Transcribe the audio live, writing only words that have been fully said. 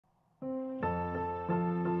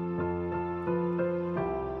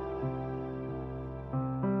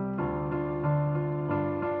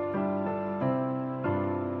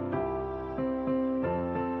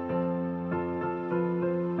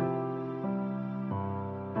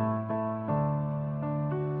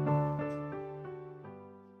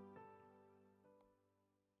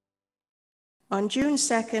On June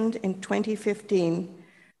 2nd in 2015,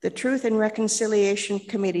 the Truth and Reconciliation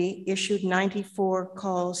Committee issued 94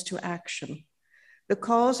 calls to action. The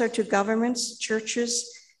calls are to governments, churches,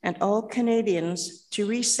 and all Canadians to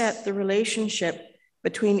reset the relationship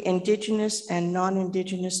between Indigenous and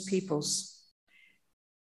non-Indigenous peoples.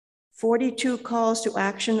 42 calls to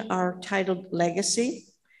action are titled Legacy.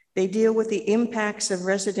 They deal with the impacts of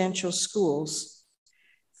residential schools.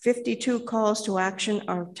 52 calls to action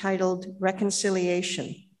are titled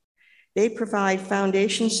Reconciliation. They provide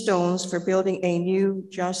foundation stones for building a new,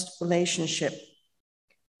 just relationship.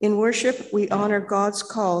 In worship, we honor God's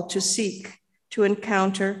call to seek, to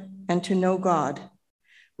encounter, and to know God.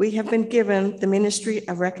 We have been given the ministry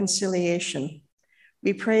of reconciliation.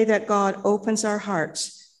 We pray that God opens our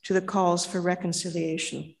hearts to the calls for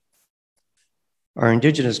reconciliation. Our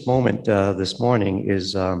Indigenous moment this morning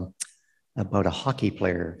is about a hockey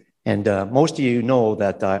player. And most of you know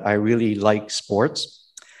that I really like sports.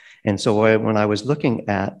 And so when I was looking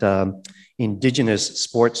at Indigenous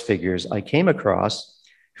sports figures, I came across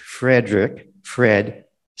Fred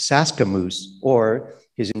Saskamoose, or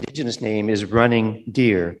his Indigenous name is Running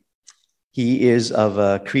Deer. He is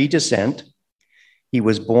of Cree descent. He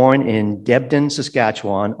was born in Debden,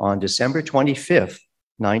 Saskatchewan on December 25th,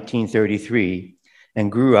 1933, and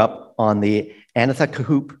grew up on the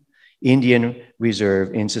Anathakoop Indian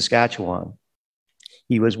Reserve in Saskatchewan.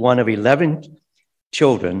 He was one of 11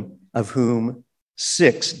 children, of whom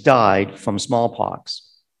 6 died from smallpox.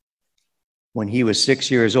 When he was 6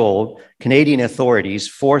 years old, Canadian authorities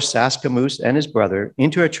forced Saskamoose and his brother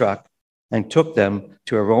into a truck and took them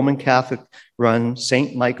to a Roman Catholic-run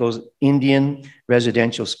St. Michael's Indian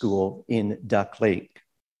residential school in Duck Lake.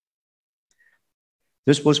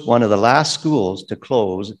 This was one of the last schools to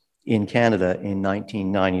close in Canada in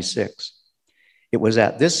 1996. It was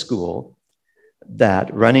at this school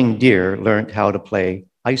that Running Deer learned how to play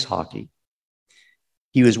ice hockey.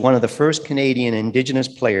 He was one of the first Canadian Indigenous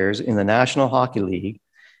players in the National Hockey League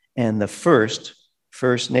and the first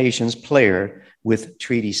First Nations player with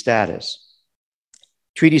treaty status.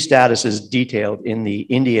 Treaty status is detailed in the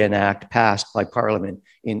Indian Act passed by Parliament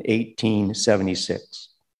in 1876.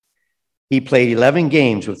 He played 11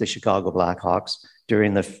 games with the Chicago Blackhawks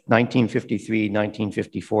during the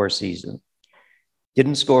 1953-1954 season.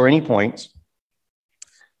 Didn't score any points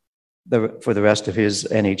for the rest of his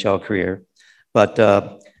NHL career, but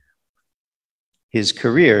his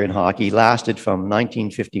career in hockey lasted from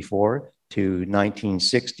 1954 to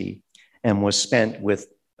 1960 and was spent with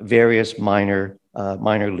various minor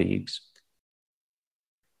leagues.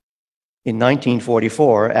 In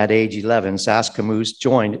 1944, at age 11, Saskamoose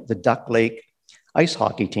joined the Duck Lake ice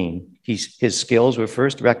hockey team. His skills were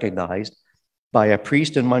first recognized by a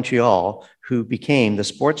priest in Montreal who became the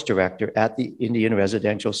sports director at the Indian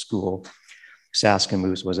residential school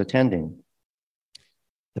Saskamoose was attending.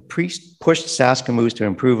 The priest pushed Saskamoose to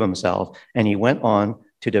improve himself, and he went on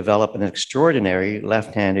to develop an extraordinary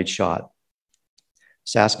left-handed shot.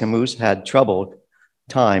 Saskamoose had troubled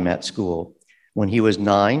time at school. When he was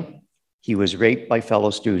 9, he was raped by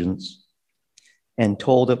fellow students and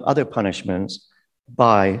told of other punishments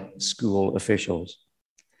by school officials.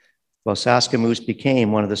 While Saskamoose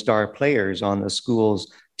became one of the star players on the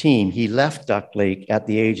school's team, he left Duck Lake at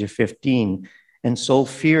the age of 15 and so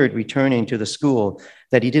feared returning to the school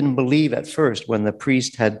that he didn't believe at first when the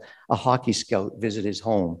priest had a hockey scout visit his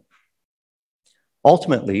home.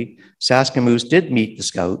 Ultimately, Saskamoose did meet the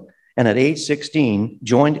scout and at age 16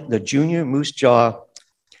 joined the Junior Moose Jaw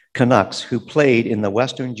Canucks, who played in the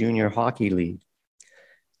Western Junior Hockey League.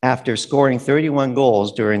 After scoring 31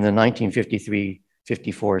 goals during the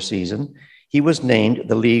 1953-54 season, he was named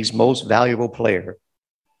the league's most valuable player.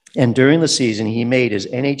 And during the season, he made his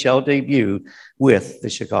NHL debut with the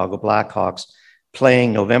Chicago Blackhawks,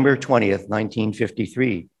 playing November 20th,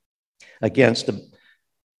 1953, against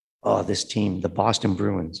this team, the Boston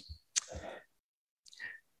Bruins.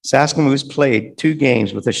 Saskamoose played 2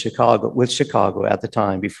 games with Chicago at the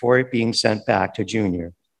time before being sent back to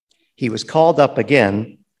junior. He was called up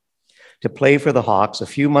again to play for the Hawks a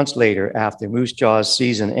few months later after Moose Jaw's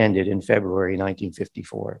season ended in February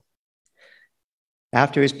 1954.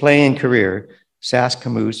 After his playing career,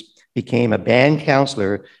 Saskamoose became a band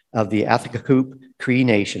counselor of the Athakoop Cree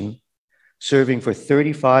Nation, serving for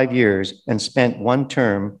 35 years and spent one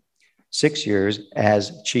term, 6 years,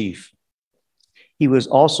 as chief. He was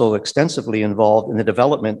also extensively involved in the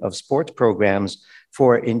development of sports programs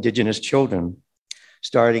for Indigenous children.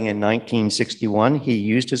 Starting in 1961, he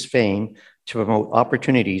used his fame to promote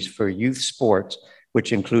opportunities for youth sports,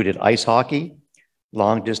 which included ice hockey,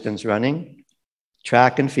 long distance running,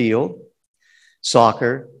 track and field,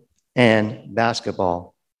 soccer, and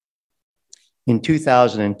basketball. In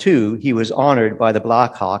 2002, he was honored by the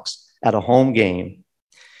Blackhawks at a home game.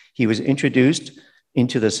 He was introduced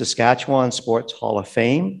into the Saskatchewan Sports Hall of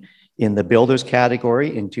Fame in the Builders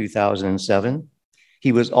category in 2007.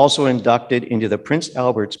 He was also inducted into the Prince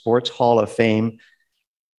Albert Sports Hall of Fame,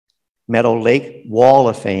 Meadow Lake Wall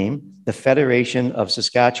of Fame, the Federation of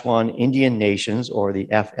Saskatchewan Indian Nations, or the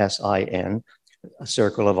FSIN,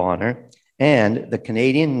 Circle of Honor, and the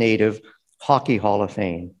Canadian Native Hockey Hall of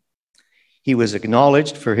Fame. He was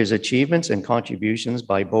acknowledged for his achievements and contributions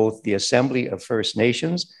by both the Assembly of First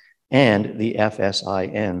Nations and the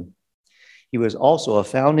FSIN. He was also a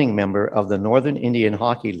founding member of the Northern Indian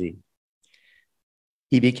Hockey League.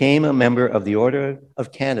 He became a member of the Order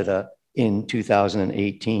of Canada in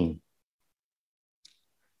 2018.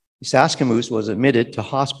 Saskamoose was admitted to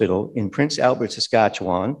hospital in Prince Albert,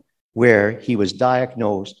 Saskatchewan, where he was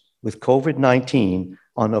diagnosed with COVID-19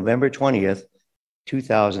 on November 20th,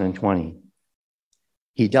 2020.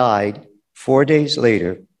 He died 4 days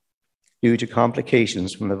later due to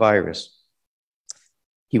complications from the virus.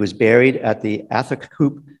 He was buried at the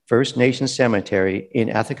Athakakoop First Nation Cemetery in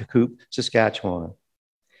Athakakoop, Saskatchewan.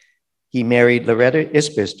 He married Loretta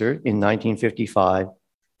Isbister in 1955.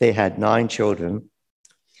 They had 9 children.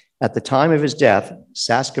 At the time of his death,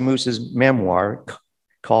 Saskamoose's memoir,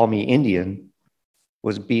 Call Me Indian,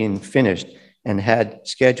 was being finished and had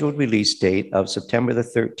scheduled release date of September the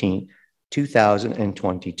 13th,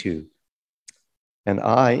 2022. And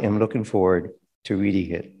I am looking forward to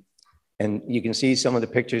reading it. And you can see some of the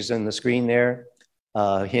pictures on the screen there.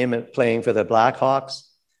 Him playing for the Blackhawks,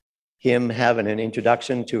 him having an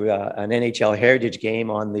introduction to an NHL Heritage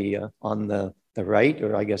game on the right,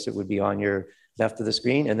 or I guess it would be on your left of the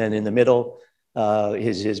screen. And then in the middle,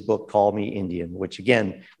 his book, Call Me Indian, which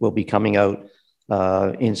again will be coming out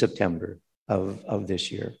in September of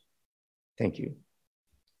this year. Thank you.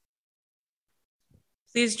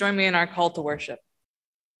 Please join me in our call to worship.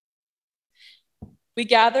 We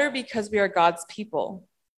gather because we are God's people.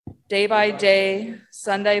 Day by day,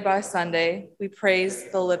 Sunday by Sunday, we praise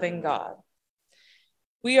the living God.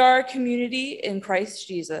 We are a community in Christ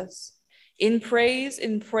Jesus. In praise,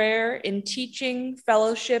 in prayer, in teaching,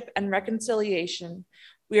 fellowship, and reconciliation,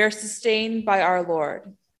 we are sustained by our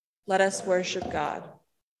Lord. Let us worship God.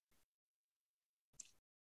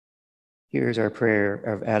 Here's our prayer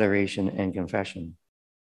of adoration and confession.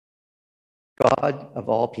 God of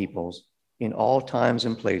all peoples, in all times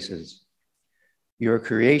and places, your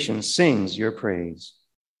creation sings your praise.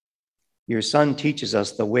 Your Son teaches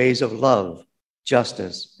us the ways of love,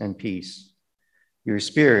 justice, and peace. Your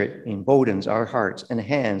Spirit emboldens our hearts and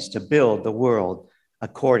hands to build the world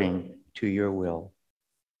according to your will.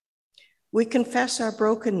 We confess our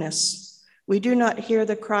brokenness. We do not hear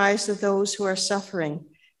the cries of those who are suffering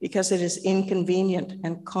because it is inconvenient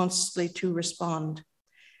and costly to respond.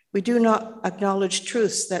 We do not acknowledge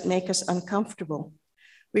truths that make us uncomfortable.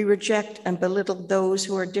 We reject and belittle those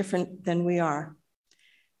who are different than we are.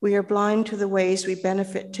 We are blind to the ways we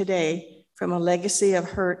benefit today from a legacy of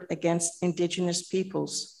hurt against Indigenous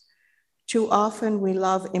peoples. Too often we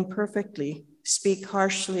love imperfectly, speak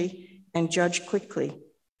harshly, and judge quickly.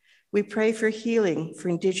 We pray for healing for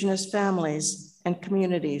Indigenous families and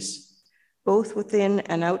communities, both within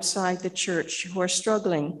and outside the church, who are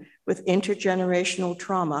struggling with intergenerational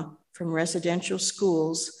trauma from residential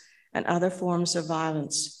schools and other forms of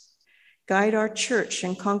violence. Guide our church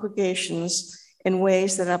and congregations in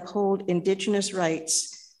ways that uphold Indigenous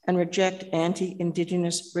rights and reject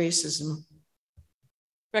anti-Indigenous racism.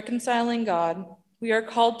 Reconciling God, we are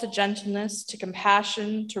called to gentleness, to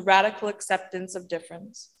compassion, to radical acceptance of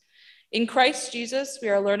difference. In Christ Jesus, we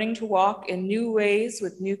are learning to walk in new ways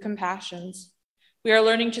with new compassions. We are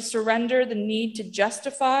learning to surrender the need to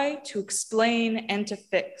justify, to explain, and to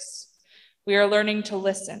fix. We are learning to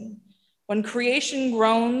listen. When creation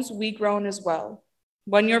groans, we groan as well.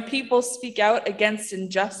 When your people speak out against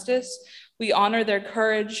injustice, we honor their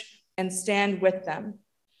courage and stand with them.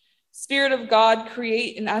 Spirit of God,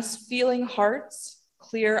 create in us feeling hearts,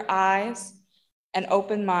 clear eyes, and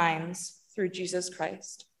open minds through Jesus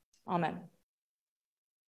Christ. Amen.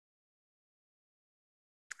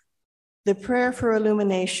 The prayer for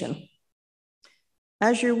illumination.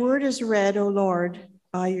 As your word is read, O Lord,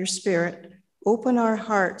 by your Spirit, open our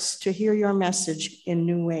hearts to hear your message in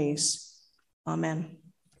new ways. Amen.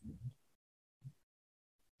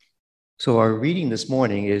 So our reading this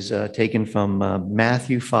morning is taken from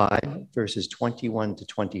Matthew 5, verses 21 to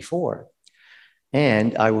 24.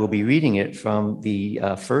 And I will be reading it from the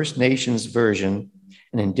First Nations version,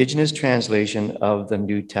 an Indigenous translation of the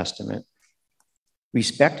New Testament.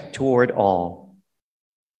 Respect toward all.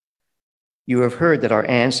 You have heard that our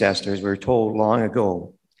ancestors were told long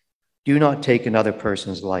ago, do not take another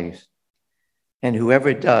person's life, and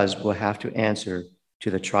whoever does will have to answer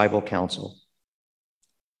to the tribal council.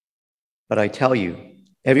 But I tell you,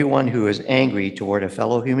 everyone who is angry toward a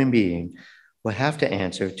fellow human being will have to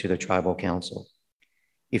answer to the tribal council.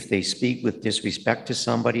 If they speak with disrespect to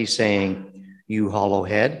somebody, saying, you hollow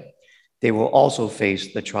head, they will also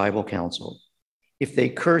face the tribal council. If they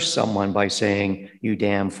curse someone by saying, you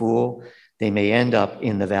damn fool, they may end up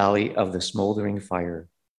in the valley of the smoldering fire.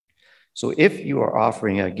 So if you are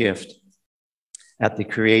offering a gift at the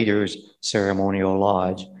Creator's ceremonial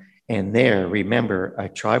lodge, and there, remember, a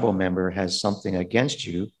tribal member has something against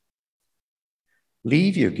you,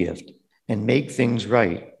 leave your gift and make things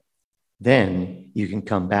right. Then you can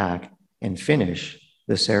come back and finish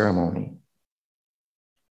the ceremony.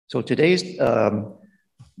 So today's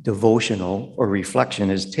devotional or reflection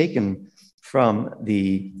is taken from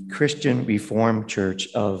the Christian Reformed Church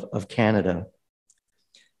of Canada.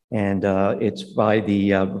 And it's by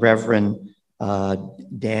the Reverend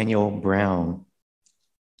Daniel Brown.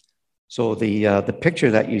 So the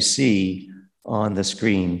picture that you see on the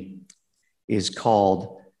screen is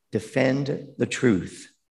called Defend the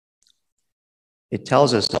Truth. It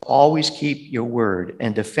tells us to always keep your word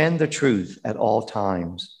and defend the truth at all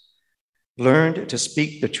times. Learn to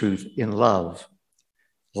speak the truth in love.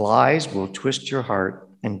 Lies will twist your heart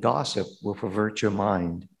and gossip will pervert your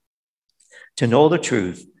mind. To know the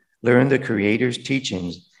truth, learn the Creator's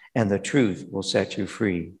teachings, and the truth will set you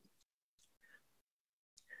free.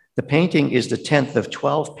 The painting is the 10th of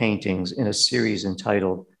 12 paintings in a series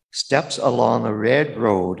entitled Steps Along the Red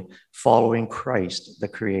Road Following Christ, the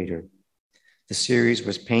Creator. The series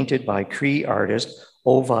was painted by Cree artist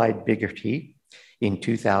Ovid Bigerty in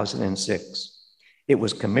 2006. It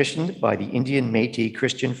was commissioned by the Indian Métis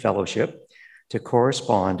Christian Fellowship to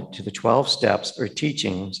correspond to the 12 steps or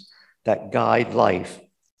teachings that guide life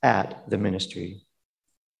at the ministry.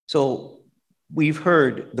 So we've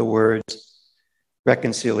heard the words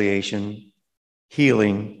reconciliation,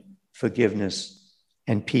 healing, forgiveness,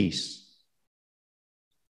 and peace.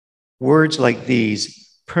 Words like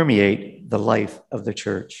these permeate the life of the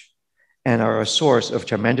church and are a source of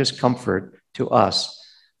tremendous comfort to us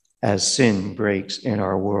as sin breaks in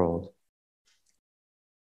our world.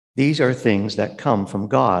 These are things that come from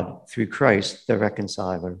God through Christ, the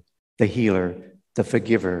reconciler, the healer, the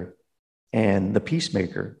forgiver, and the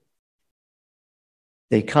peacemaker.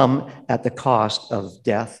 They come at the cost of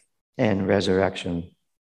death and resurrection.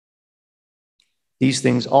 These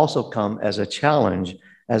things also come as a challenge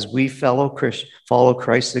as we follow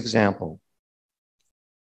Christ's example.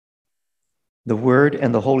 The Word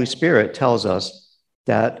and the Holy Spirit tells us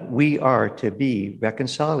that we are to be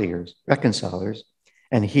reconcilers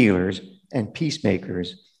and healers and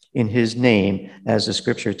peacemakers in his name, as the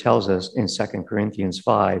scripture tells us in 2 Corinthians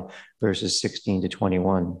 5, verses 16 to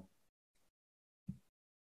 21.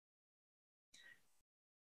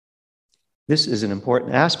 This is an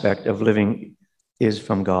important aspect of living is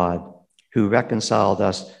from God, who reconciled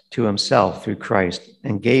us to himself through Christ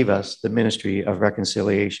and gave us the ministry of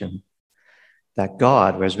reconciliation. That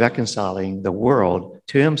God was reconciling the world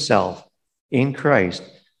to himself in Christ,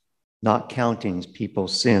 not counting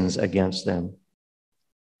people's sins against them.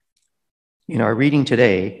 In our reading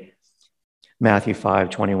today, Matthew 5,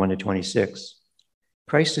 21 to 26,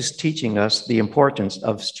 Christ is teaching us the importance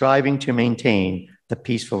of striving to maintain the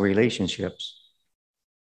peaceful relationships.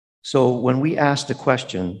 So when we ask the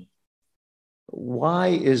question, why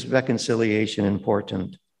is reconciliation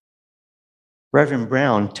important? Reverend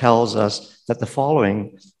Brown tells us that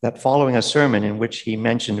following a sermon in which he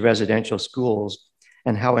mentioned residential schools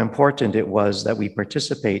and how important it was that we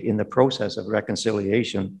participate in the process of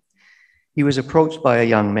reconciliation, he was approached by a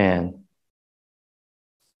young man.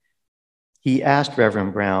 He asked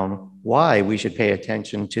Reverend Brown why we should pay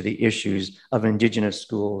attention to the issues of Indigenous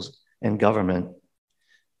schools and government.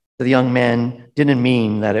 The young man didn't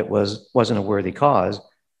mean that it wasn't a worthy cause,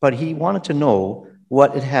 but he wanted to know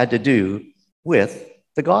what it had to do with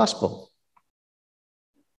the gospel.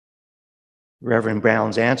 Reverend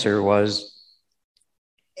Brown's answer was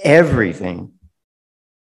everything.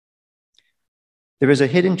 There is a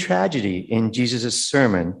hidden tragedy in Jesus'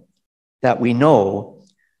 sermon that we know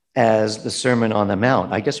as the Sermon on the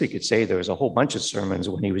Mount. I guess we could say there was a whole bunch of sermons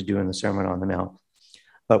when he was doing the Sermon on the Mount,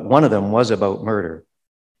 but one of them was about murder.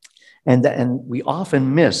 And we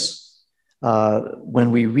often miss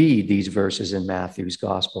when we read these verses in Matthew's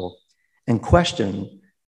gospel and question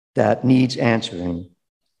that needs answering.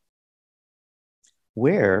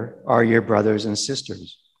 Where are your brothers and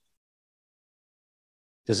sisters?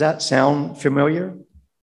 Does that sound familiar?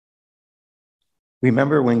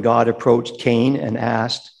 Remember when God approached Cain and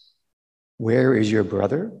asked, "Where is your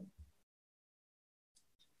brother?"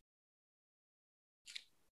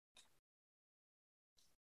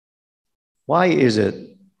 Why is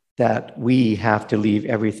it that we have to leave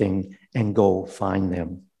everything and go find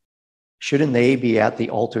them? Shouldn't they be at the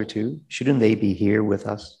altar too? Shouldn't they be here with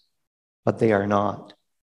us? But they are not.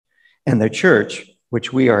 And the church,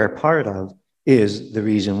 which we are a part of, is the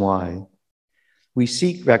reason why. We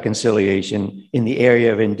seek reconciliation in the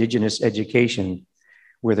area of Indigenous education,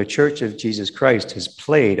 where the Church of Jesus Christ has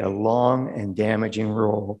played a long and damaging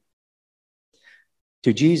role.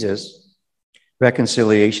 To Jesus,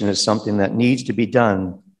 reconciliation is something that needs to be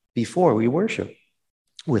done before we worship.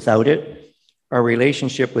 Without it, our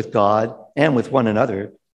relationship with God and with one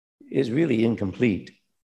another is really incomplete.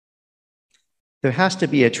 There has to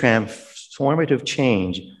be a transformative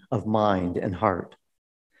change of mind and heart.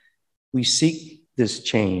 We seek this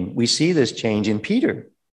change. We see this change in Peter,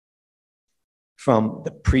 from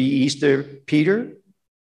the pre-Easter Peter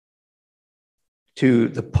to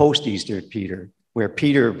the post-Easter Peter, where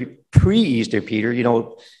Peter, pre-Easter Peter,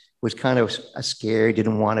 was kind of scared,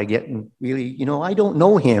 didn't want to get in, really, I don't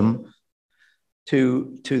know him,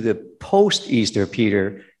 to the post-Easter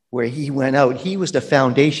Peter, where he went out. He was the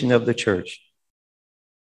foundation of the church.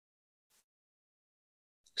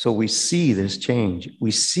 So we see this change.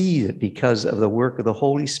 We see it because of the work of the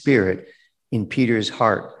Holy Spirit in Peter's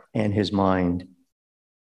heart and his mind.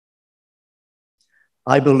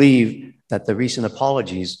 I believe that the recent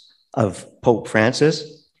apologies of Pope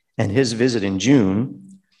Francis and his visit in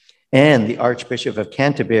June, and the Archbishop of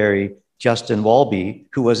Canterbury, Justin Welby,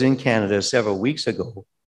 who was in Canada several weeks ago,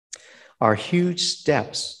 are huge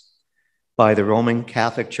steps by the Roman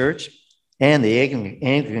Catholic Church and the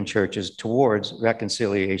Anglican churches towards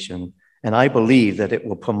reconciliation. And I believe that it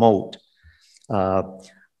will promote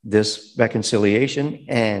this reconciliation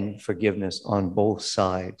and forgiveness on both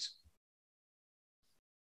sides.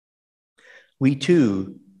 We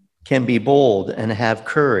too can be bold and have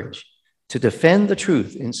courage to defend the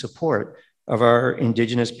truth in support of our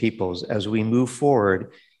Indigenous peoples as we move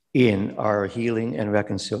forward in our healing and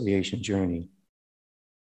reconciliation journey.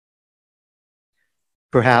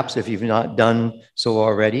 Perhaps if you've not done so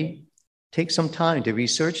already, take some time to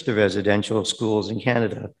research the residential schools in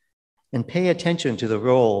Canada and pay attention to the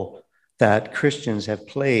role that Christians have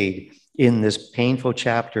played in this painful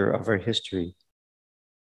chapter of our history.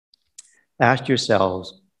 Ask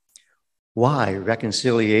yourselves why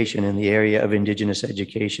reconciliation in the area of Indigenous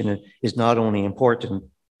education is not only important,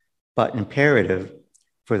 but imperative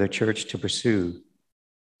for the church to pursue.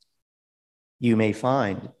 You may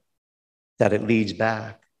find that it leads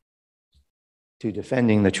back to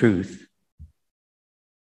defending the truth.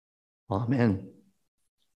 Amen.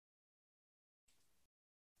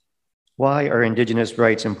 Why are Indigenous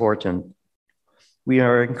rights important? We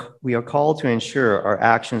are called to ensure our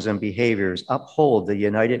actions and behaviors uphold the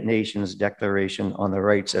United Nations Declaration on the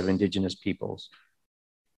Rights of Indigenous Peoples.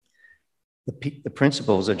 The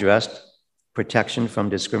principles addressed protection from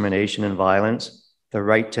discrimination and violence, the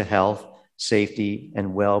right to health, safety,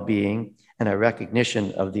 and well-being, and a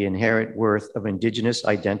recognition of the inherent worth of Indigenous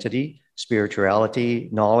identity, spirituality,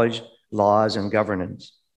 knowledge, laws, and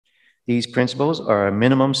governance. These principles are a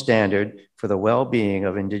minimum standard for the well-being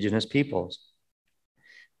of Indigenous peoples.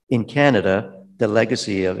 In Canada, the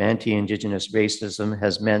legacy of anti-Indigenous racism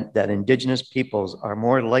has meant that Indigenous peoples are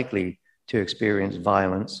more likely to experience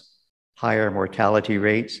violence, higher mortality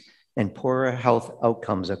rates, and poorer health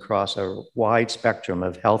outcomes across a wide spectrum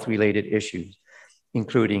of health-related issues,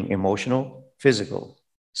 including emotional, physical,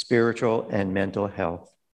 spiritual, and mental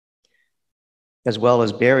health, as well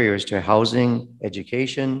as barriers to housing,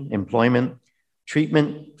 education, employment,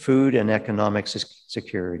 treatment, food, and economic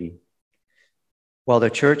security. While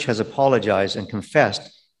the church has apologized and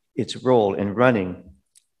confessed its role in running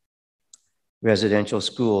residential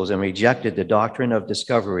schools and rejected the doctrine of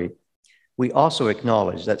discovery, we also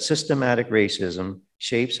acknowledge that systematic racism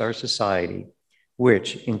shapes our society,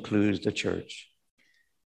 which includes the church.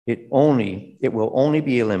 It will only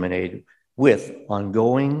be eliminated with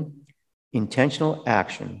ongoing intentional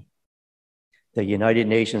action. The United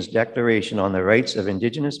Nations Declaration on the Rights of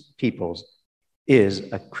Indigenous Peoples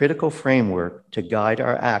is a critical framework to guide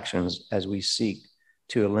our actions as we seek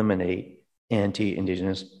to eliminate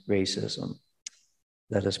anti-Indigenous racism.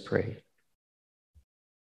 Let us pray.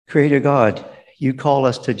 Creator God, you call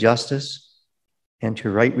us to justice and to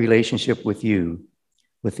right relationship with you,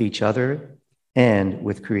 with each other, and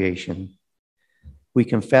with creation. We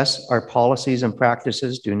confess our policies and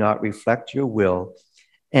practices do not reflect your will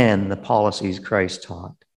and the policies Christ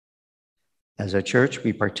taught. As a church,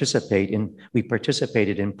 we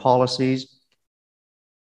participated in policies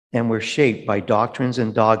and were shaped by doctrines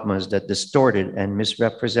and dogmas that distorted and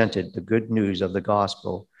misrepresented the good news of the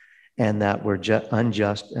gospel and that were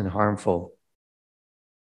unjust and harmful.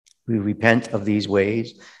 We repent of these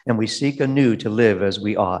ways and we seek anew to live as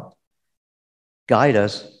we ought. Guide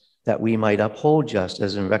us that we might uphold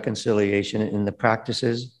justice and reconciliation in the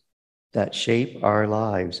practices that shape our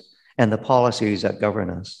lives and the policies that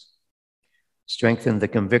govern us. Strengthen the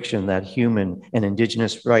conviction that human and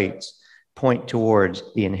indigenous rights point towards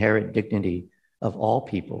the inherent dignity of all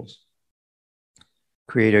peoples.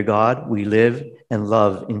 Creator God, we live and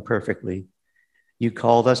love imperfectly. You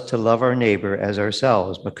called us to love our neighbor as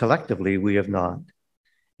ourselves, but collectively we have not,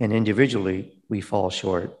 and individually we fall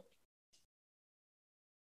short.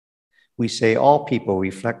 We say all people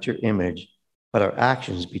reflect your image, but our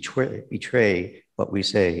actions betray what we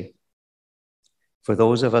say. For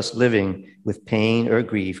those of us living with pain or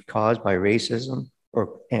grief caused by racism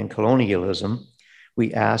and colonialism,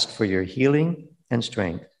 we ask for your healing and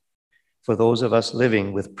strength. For those of us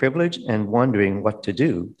living with privilege and wondering what to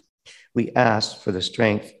do, we ask for the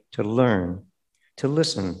strength to learn, to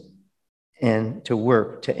listen, and to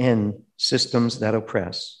work to end systems that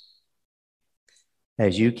oppress.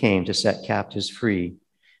 As you came to set captives free,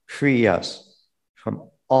 free us from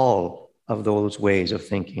all of those ways of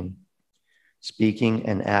thinking, speaking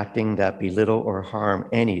and acting that belittle or harm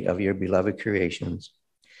any of your beloved creations,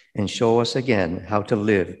 and show us again how to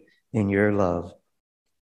live in your love.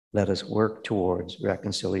 Let us work towards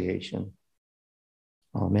reconciliation.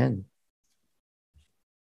 Amen.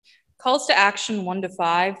 Calls to action 1 to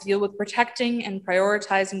 5 deal with protecting and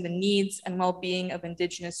prioritizing the needs and well-being of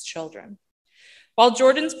Indigenous children. While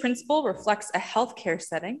Jordan's principle reflects a healthcare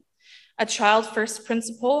setting, a Child First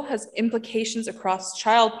principle has implications across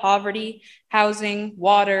child poverty, housing,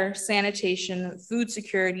 water, sanitation, food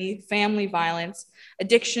security, family violence,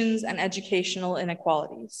 addictions, and educational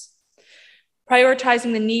inequalities.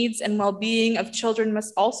 Prioritizing the needs and well-being of children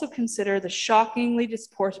must also consider the shockingly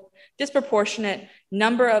disproportionate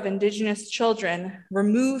number of Indigenous children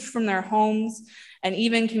removed from their homes and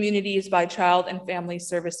even communities by child and family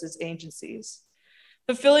services agencies.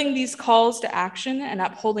 Fulfilling these calls to action and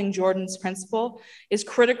upholding Jordan's principle is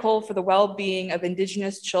critical for the well-being of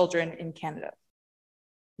Indigenous children in Canada.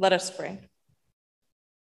 Let us pray.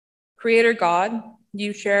 Creator God,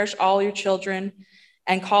 you cherish all your children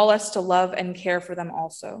and call us to love and care for them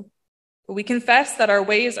also. But we confess that our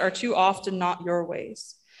ways are too often not your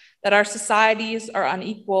ways, that our societies are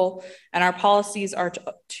unequal and our policies are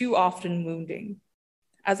too often wounding.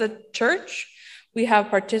 As a church, we have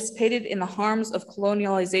participated in the harms of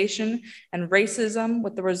colonialization and racism,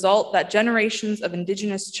 with the result that generations of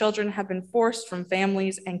Indigenous children have been forced from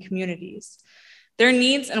families and communities. Their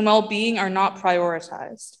needs and well-being are not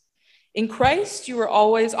prioritized. In Christ, you were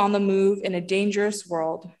always on the move in a dangerous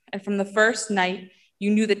world, and from the first night,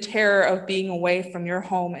 you knew the terror of being away from your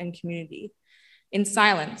home and community. In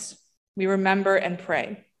silence, we remember and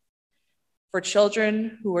pray for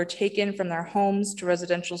children who were taken from their homes to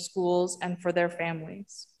residential schools and for their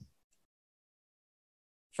families,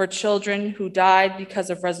 for children who died because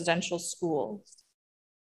of residential schools,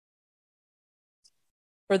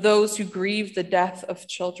 for those who grieved the death of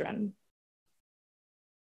children,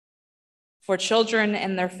 for children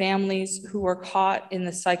and their families who were caught in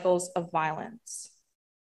the cycles of violence,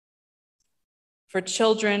 for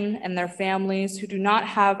children and their families who do not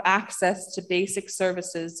have access to basic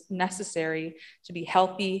services necessary to be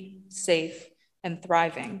healthy, safe, and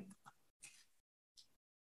thriving,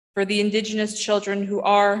 for the Indigenous children who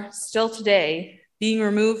are still today being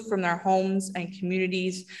removed from their homes and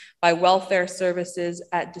communities by welfare services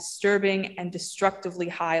at disturbing and destructively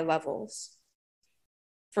high levels,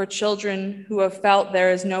 for children who have felt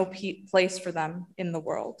there is no place for them in the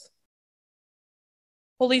world.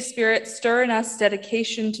 Holy Spirit, stir in us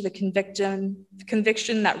dedication to the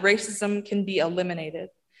conviction that racism can be eliminated,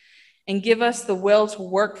 and give us the will to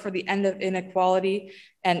work for the end of inequality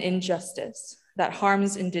and injustice that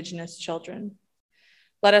harms Indigenous children.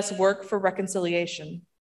 Let us work for reconciliation.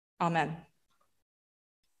 Amen.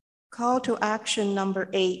 Call to action number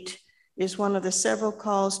 8 is one of the several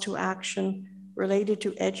calls to action related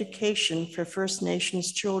to education for First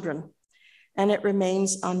Nations children, and it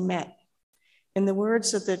remains unmet. In the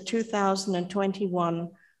words of the 2021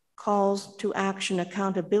 Calls to Action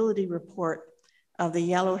Accountability Report of the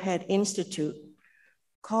Yellowhead Institute,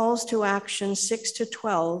 calls to action 6 to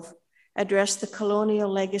 12 address the colonial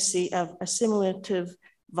legacy of assimilative,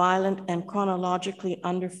 violent, and chronologically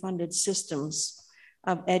underfunded systems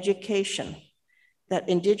of education that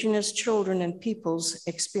Indigenous children and peoples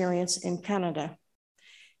experience in Canada.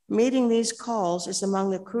 Meeting these calls is among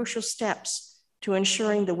the crucial steps to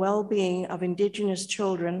ensuring the well-being of Indigenous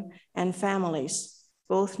children and families,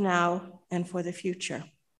 both now and for the future.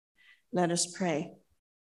 Let us pray.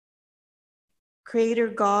 Creator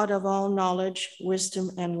God of all knowledge,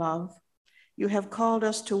 wisdom, and love, you have called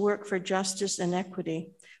us to work for justice and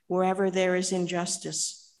equity wherever there is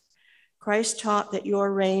injustice. Christ taught that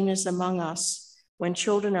your reign is among us when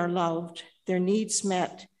children are loved, their needs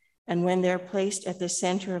met, and when they're placed at the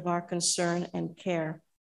center of our concern and care.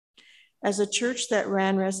 As a church that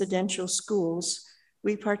ran residential schools,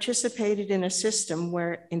 we participated in a system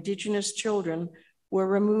where Indigenous children were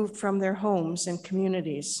removed from their homes and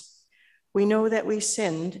communities. We know that we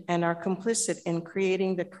sinned and are complicit in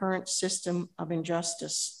creating the current system of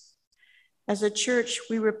injustice. As a church,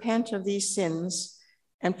 we repent of these sins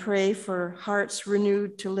and pray for hearts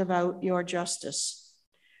renewed to live out your justice.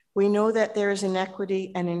 We know that there is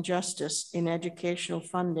inequity and injustice in educational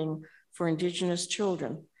funding for Indigenous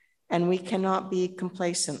children, and we cannot be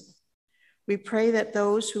complacent. We pray that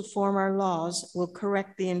those who form our laws will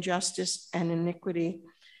correct the injustice and iniquity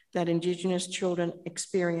that Indigenous children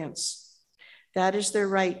experience. That is, their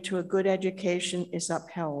right to a good education is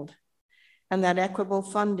upheld, and that equitable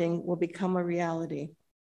funding will become a reality.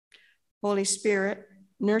 Holy Spirit,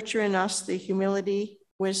 nurture in us the humility,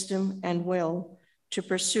 wisdom, and will to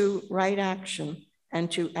pursue right action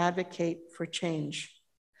and to advocate for change.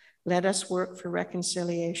 Let us work for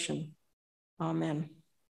reconciliation. Amen.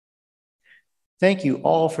 Thank you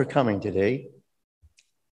all for coming today.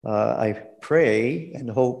 I pray and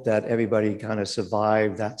hope that everybody kind of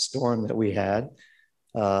survived that storm that we had.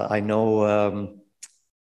 I know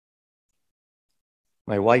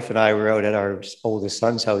my wife and I were out at our oldest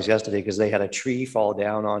son's house yesterday because they had a tree fall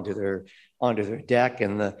down onto their deck,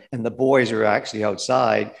 and the boys were actually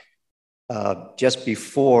outside just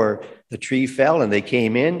before the tree fell, and they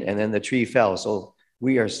came in, and then the tree fell. So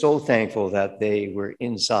we are so thankful that they were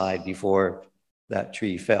inside before that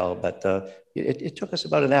tree fell. But it took us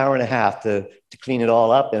about an hour and a half to clean it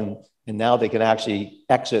all up, and now they can actually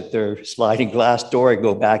exit their sliding glass door and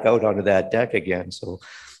go back out onto that deck again. So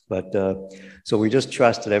we just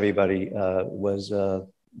trust that everybody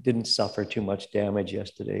didn't suffer too much damage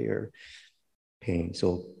yesterday or pain.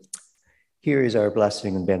 So here is our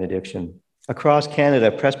blessing and benediction. Across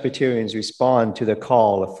Canada, Presbyterians respond to the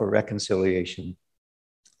call for reconciliation.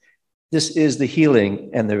 This is the healing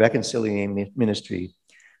and the reconciliation ministry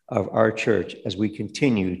of our church as we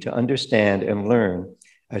continue to understand and learn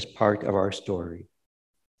as part of our story.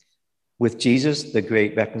 With Jesus, the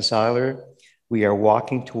great reconciler, we are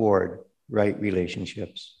walking toward right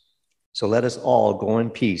relationships. So let us all go in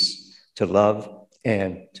peace to love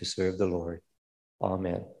and to serve the Lord.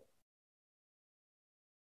 Amen.